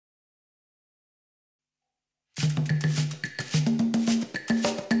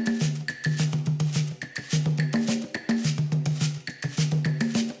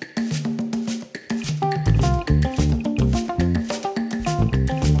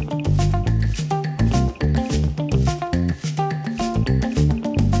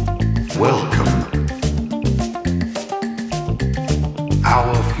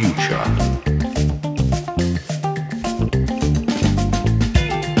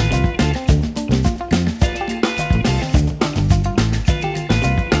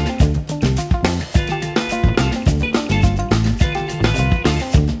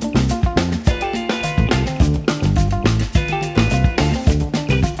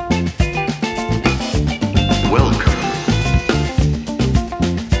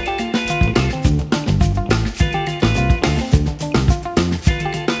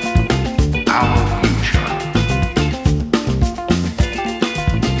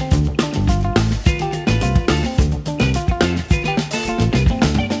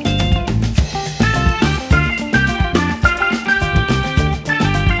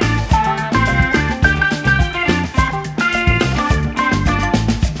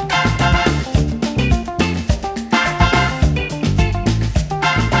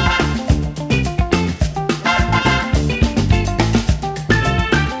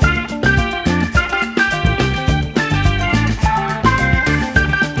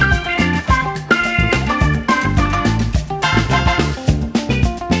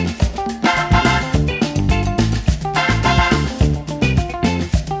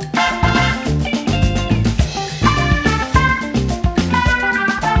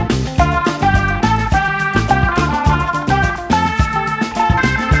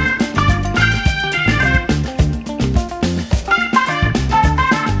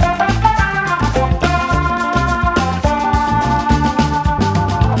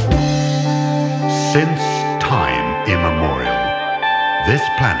Since time immemorial, this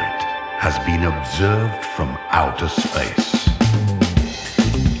planet has been observed from outer space.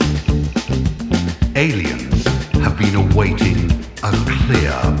 Aliens have been awaiting a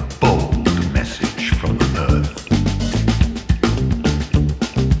clear, bold message from Earth.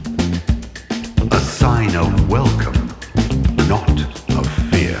 A sign of welcome, not of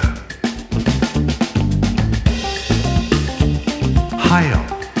fear. High up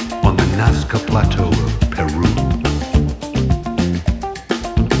on the Nazca Plateau of Peru,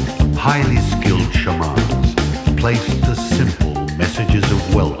 highly skilled shamans placed the simple messages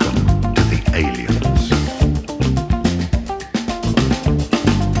of welcome to the aliens.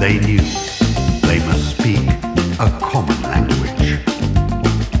 They knew they must speak a common language,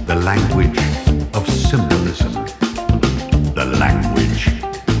 the language of symbolism, the language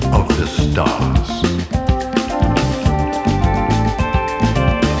of the stars.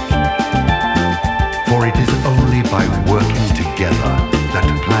 For it is only by working together that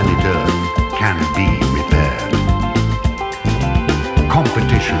planet Earth can be repaired.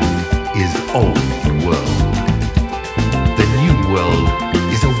 Competition is old world. The new world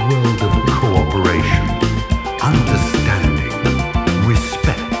is a world of cooperation, understanding,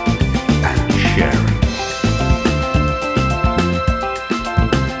 respect, and sharing.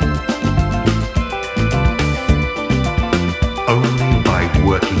 Only by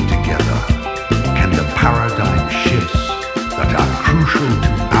working together can the paradigm shifts that are crucial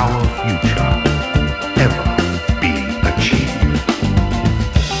to our future